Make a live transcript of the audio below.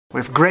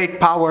With great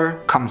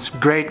power comes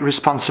great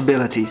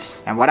responsibilities.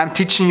 And what I'm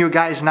teaching you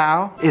guys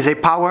now is a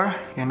power.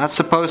 You're not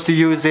supposed to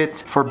use it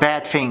for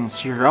bad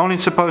things. You're only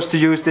supposed to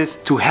use this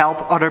to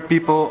help other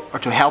people or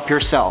to help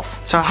yourself.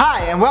 So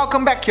hi and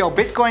welcome back, yo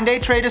Bitcoin day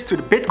traders, to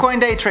the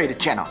Bitcoin Day Trader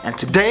channel. And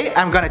today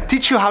I'm gonna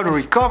teach you how to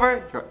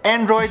recover your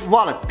Android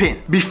wallet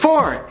pin.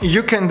 Before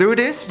you can do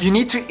this, you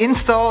need to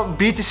install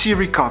BTC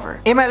Recover.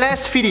 In my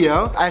last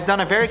video, I've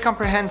done a very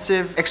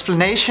comprehensive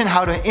explanation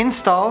how to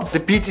install the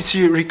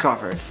BTC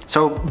Recover.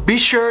 So be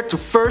sure to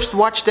first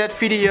watch that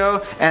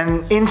video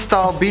and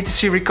install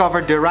BTC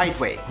Recover the right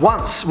way.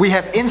 Once we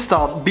have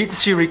installed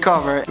BTC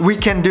Recover, we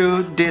can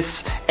do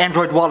this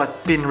Android wallet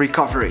pin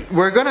recovery.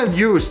 We're gonna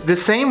use the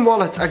same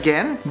wallet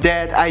again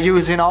that I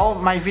use in all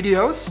my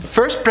videos.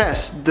 First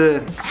press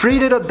the three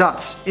little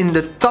dots in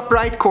the top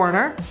right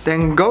corner,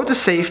 then go to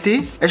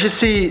safety. As you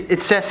see,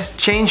 it says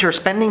change your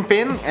spending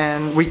pin,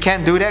 and we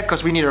can't do that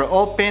because we need our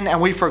old pin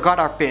and we forgot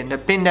our pin, the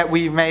pin that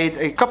we made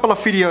a couple of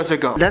videos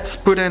ago. Let's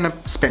put in a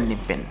spending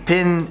pin.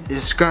 Pin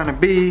is gonna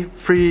be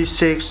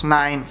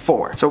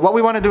 3694. So what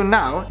we want to do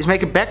now is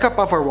make a backup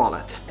of our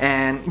wallet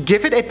and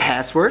give it a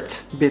password,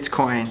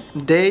 Bitcoin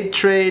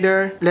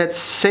Daytrader. Let's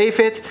save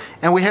it,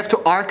 and we have to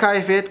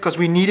archive it because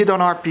we need it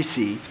on our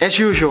PC. As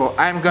usual,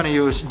 I'm gonna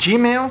use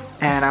Gmail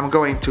and I'm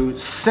going to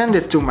send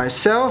it to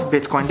myself,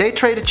 Bitcoin Day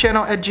Trader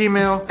channel at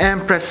Gmail,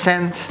 and press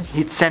send.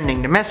 Hit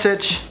sending the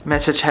message.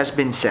 Message has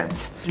been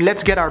sent.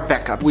 Let's get our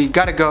backup. We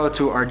gotta go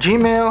to our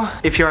Gmail.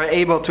 If you're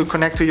able to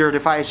connect to your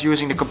device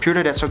using the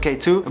computer, that's okay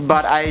too,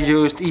 but I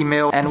used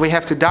email, and we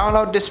have to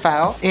download this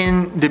file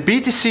in the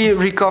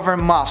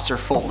btcrecover-master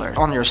folder.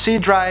 On your C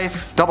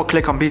drive, double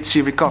click on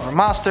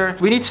btcrecover-master.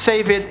 We need to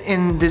save it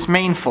in this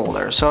main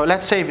folder, so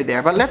let's save it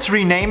there, but let's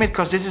rename it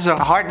because this is a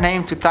hard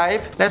name to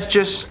type. Let's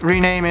just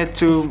rename it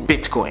to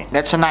Bitcoin.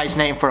 That's a nice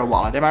name for a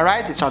wallet, am I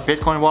right? It's our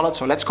Bitcoin wallet,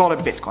 so let's call it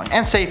Bitcoin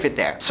and save it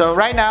there. So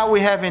right now we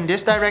have in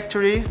this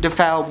directory the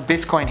file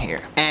Bitcoin here,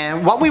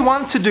 and what we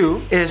want to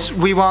do is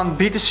we want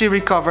BTC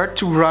Recover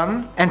to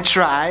run and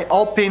try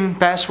all pin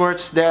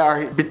passwords that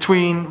are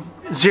between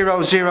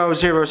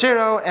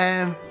 0000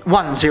 and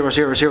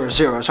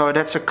 10000. So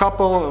that's a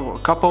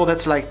couple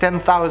that's like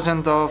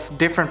 10,000 of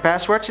different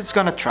passwords it's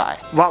gonna try.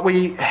 What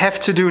we have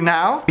to do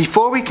now,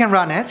 before we can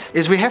run it,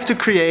 is we have to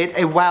create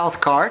a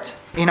wildcard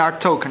in our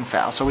token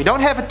file. So we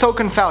don't have a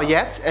token file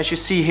yet. As you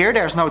see here,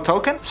 there's no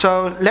token.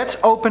 So let's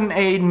open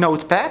a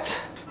notepad,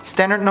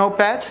 standard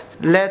notepad.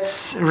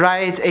 Let's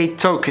write a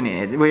token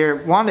in it. We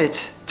want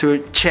it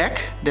to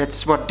check,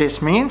 that's what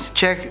this means,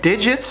 check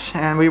digits,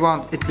 and we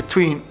want it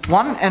between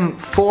 1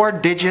 and 4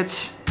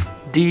 digits,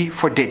 D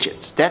for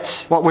digits.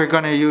 That's what we're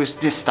gonna use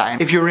this time.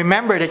 If you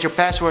remember that your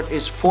password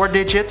is 4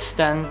 digits,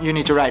 then you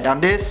need to write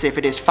down this. If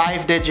it is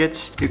 5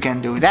 digits, you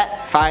can do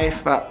that,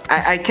 5. But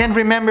I can't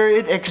remember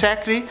it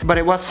exactly, but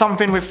it was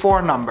something with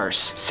 4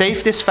 numbers.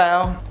 Save this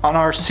file on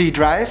our C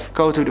drive,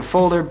 go to the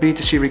folder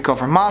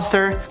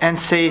btcrecover-master and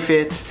save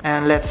it,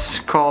 and let's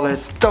call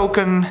it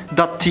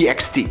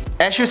token.txt.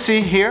 As you see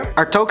here,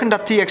 our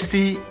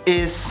token.txt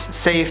is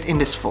saved in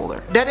this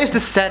folder. That is the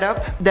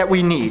setup that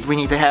we need. We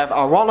need to have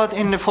our wallet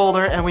in the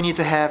folder, and we need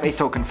to have a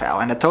token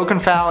file, and the token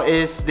file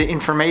is the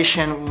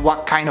information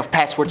what kind of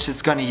passwords it's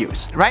gonna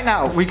use. Right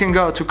now we can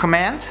go to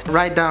command,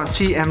 write down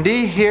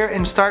cmd here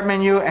in start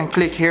menu and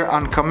click here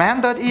on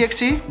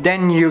command.exe.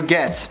 Then you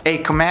get a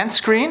command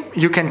screen.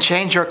 You can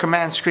change your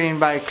command screen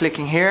by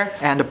clicking here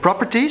and the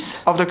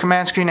properties of the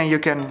command screen, and you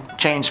can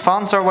change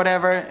fonts or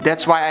whatever.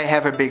 That's why I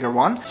have a bigger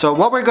one. So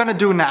what we're gonna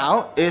do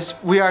now is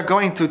we are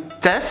going to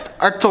test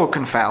our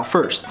token file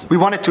first. We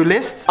wanted to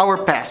list our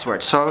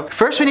passwords. So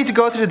first we need to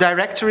go to the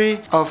directory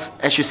of,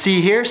 as you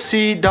see here,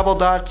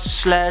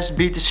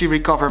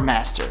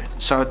 c/btcrecover-master.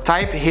 So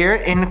type here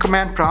in the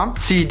command prompt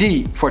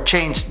cd for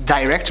change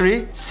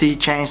directory, c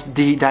change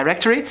the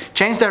directory,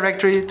 change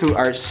directory to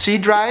our C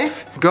drive,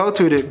 go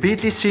to the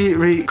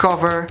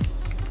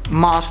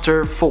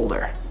btcrecover-master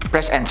folder.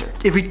 Press enter.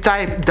 If we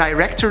type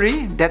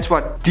directory, that's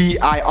what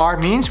dir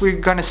means. We're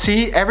gonna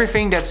see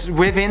everything that's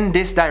within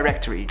this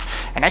directory.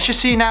 And as you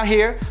see now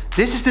here,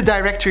 this is the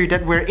directory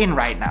that we're in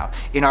right now,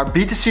 in our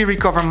BTC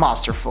Recover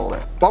master folder.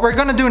 What we're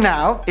gonna do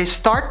now is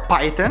start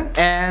Python,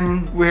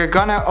 and we're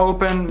gonna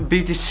open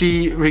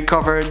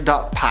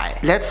btcrecover.py.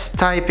 Let's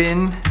type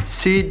in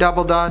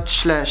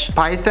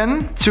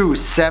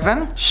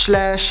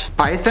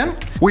c:/python27/python.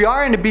 We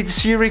are in the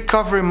BTC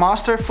Recovery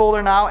master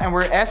folder now, and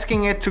we're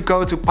asking it to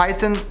go to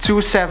Python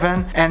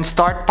 27 and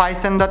start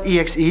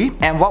python.exe.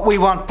 And what we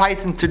want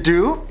Python to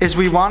do is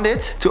we want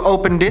it to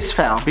open this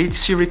file,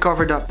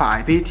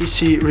 btcrecover.py,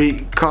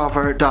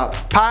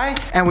 btcrecover.py,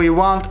 and we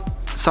want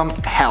some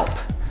help.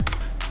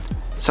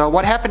 So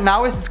what happened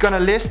now is it's gonna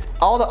list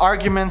all the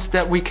arguments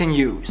that we can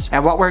use.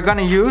 And what we're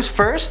gonna use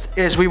first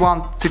is we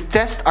want to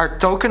test our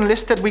token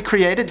list that we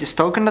created, this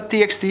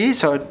token.txt,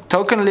 so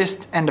token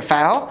list and the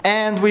file.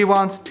 And we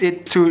want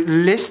it to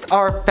list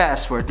our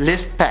password,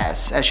 list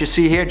pass. As you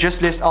see here,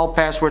 just list all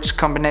passwords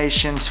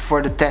combinations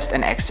for the test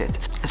and exit.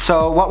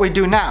 So what we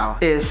do now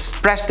is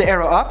press the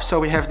arrow up, so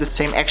we have the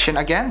same action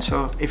again.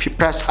 So if you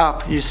press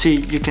up, you see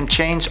you can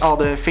change all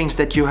the things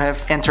that you have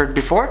entered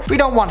before. We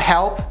don't want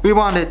help, we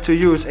want it to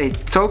use a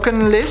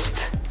token list,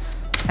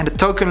 and the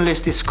token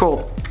list is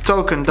called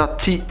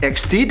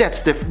token.txt. That's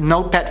the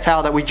notepad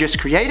file that we just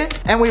created,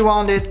 and we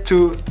want it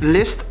to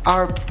list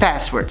our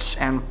passwords.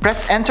 And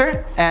press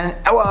enter, and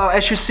well,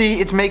 as you see,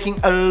 it's making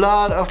a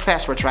lot of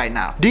passwords right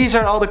now. These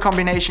are all the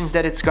combinations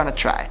that it's gonna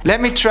try. Let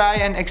me try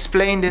and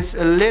explain this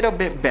a little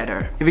bit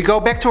better. If we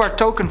go back to our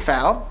token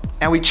file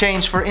and we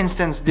change, for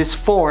instance, this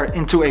 4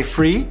 into a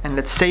 3, and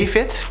let's save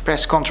it,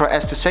 press Ctrl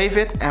S to save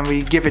it, and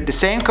we give it the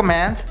same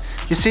command,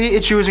 you see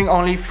it's using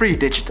only 3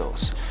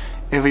 digitals.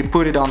 If we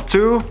put it on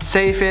 2,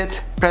 save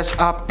it, press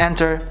up,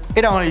 enter,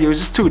 it only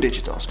uses 2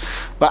 digitals.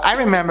 But I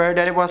remember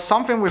that it was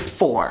something with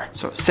 4.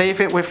 So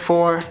save it with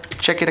 4,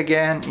 check it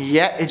again.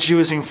 Yeah, it's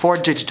using 4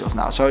 digitals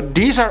now. So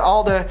these are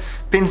all the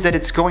pins that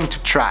it's going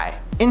to try.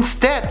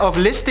 Instead of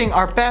listing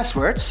our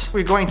passwords,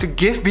 we're going to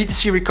give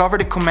btcrecover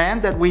the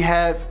command that we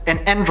have an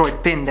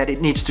Android pin that it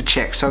needs to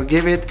check. So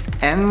give it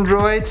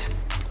Android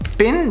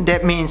pin,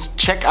 that means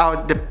check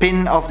out the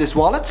pin of this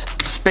wallet,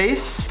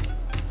 space,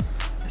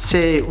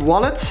 say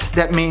wallet,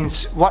 that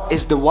means what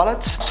is the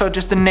wallet, so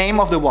just the name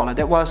of the wallet.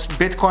 That was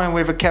Bitcoin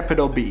with a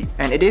capital B,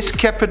 and it is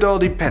capital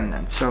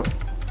dependent, so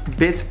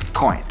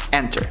Bitcoin,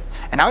 enter.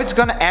 And now it's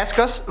gonna ask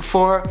us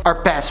for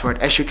our password,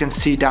 as you can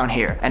see down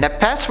here. And that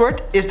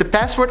password is the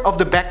password of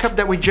the backup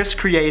that we just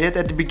created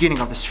at the beginning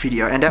of this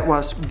video, and that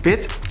was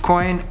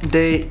Bitcoin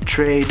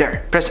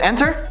Daytrader. Press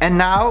enter, and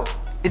now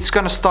it's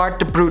gonna start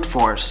the brute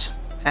force,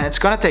 and it's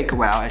gonna take a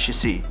while, as you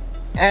see.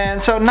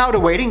 And so now the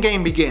waiting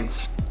game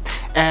begins.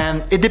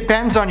 And it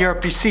depends on your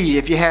PC.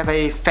 If you have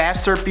a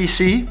faster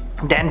PC,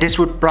 then this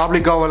would probably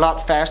go a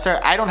lot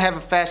faster. I don't have a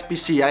fast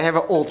PC, I have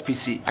an old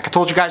PC. Like I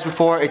told you guys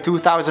before, a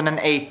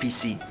 2008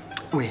 PC.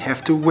 We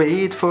have to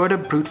wait for the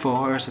brute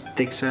force. It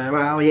takes a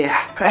while, yeah.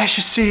 As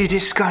you see,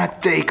 this is gonna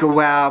take a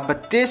while,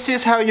 but this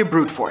is how you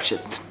brute force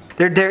it.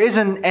 There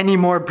isn't any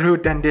more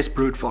brute than this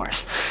brute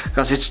force,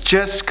 because it's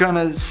just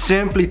gonna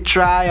simply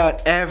try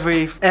out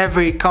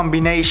every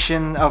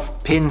combination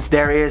of pins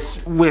there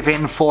is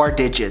within 4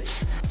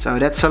 digits. So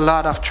that's a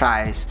lot of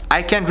tries.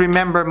 I can't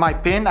remember my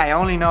pin, I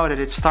only know that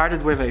it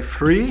started with a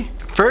 3.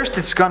 First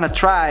it's gonna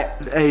try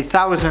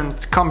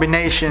 1,000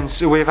 combinations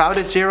without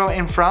a 0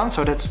 in front,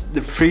 so that's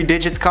the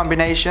 3-digit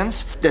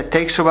combinations. That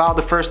takes a while,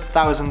 the first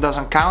 1,000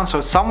 doesn't count,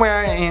 so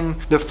somewhere in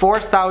the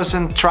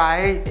 4,000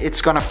 try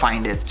it's gonna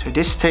find it. So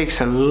this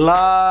takes a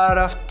lot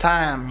of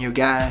time, you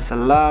guys, a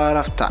lot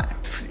of time.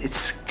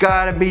 It's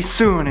gotta be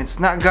soon, it's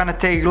not gonna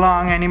take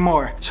long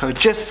anymore. So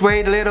just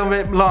wait a little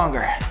bit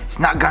longer. It's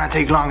not gonna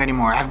take long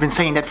anymore. I've been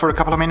saying that for a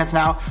couple of minutes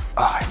now.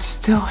 Oh, it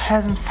still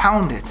hasn't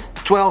found it.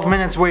 12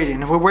 minutes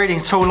waiting, we're waiting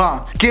so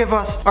long. Give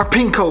us our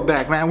pin code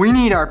back, man. We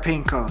need our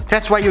pin code.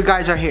 That's why you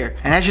guys are here.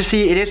 And as you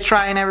see, it is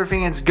trying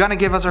everything. It's gonna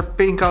give us our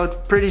pin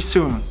code pretty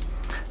soon.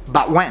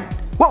 But when?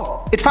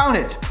 Whoa, it found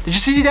it. Did you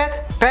see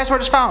that?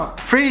 Password is found.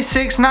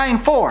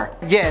 3694.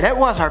 Yeah, that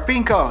was our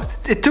pin code.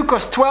 It took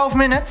us 12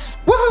 minutes.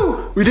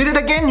 Woohoo! We did it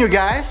again, you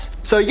guys.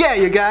 So yeah,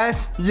 you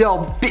guys,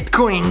 yo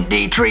Bitcoin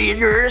day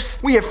traders,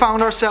 we have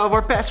found ourselves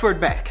our password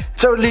back.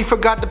 Totally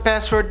forgot the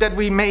password that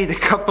we made a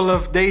couple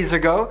of days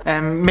ago.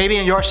 And maybe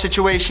in your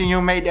situation you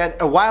made that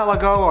a while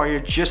ago, or you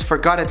just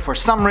forgot it for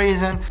some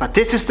reason. But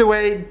this is the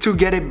way to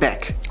get it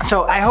back.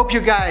 So I hope you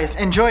guys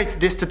enjoyed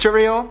this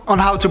tutorial on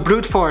how to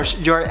brute force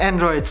your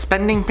Android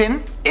spending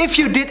pin. If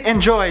you did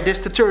enjoy this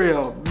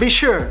tutorial, be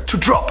sure to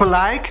drop a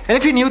like. And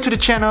if you're new to the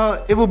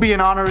channel, it will be an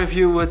honor if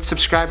you would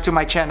subscribe to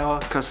my channel,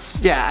 because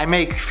yeah, I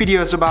make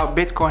videos about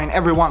Bitcoin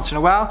every once in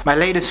a while. My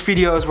latest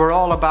videos were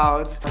all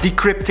about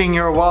decrypting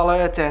your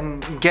wallet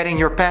and getting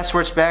your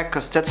passwords back,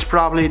 because that's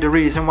probably the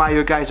reason why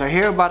you guys are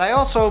here. But I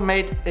also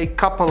made a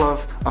couple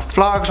of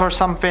vlogs or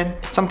something.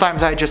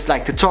 Sometimes I just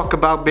like to talk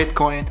about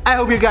Bitcoin. I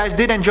hope you guys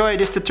did enjoy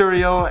this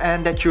tutorial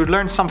and that you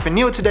learned something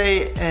new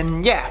today.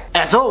 And yeah,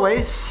 as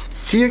always,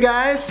 see you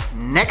guys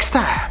next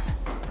time.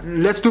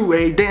 Let's do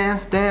a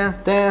dance, dance,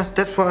 dance.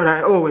 That's what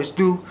I always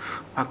do,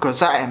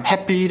 because I am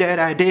happy that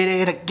I did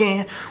it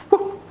again.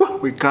 Woo, woo.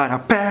 We got our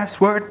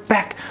password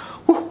back.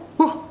 Woo,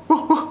 woo,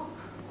 woo, woo.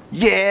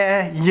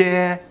 Yeah,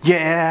 yeah,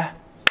 yeah.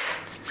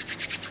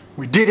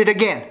 We did it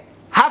again.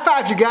 High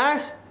five, you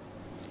guys.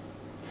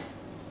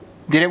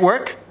 Did it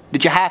work?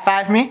 Did you high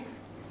five me?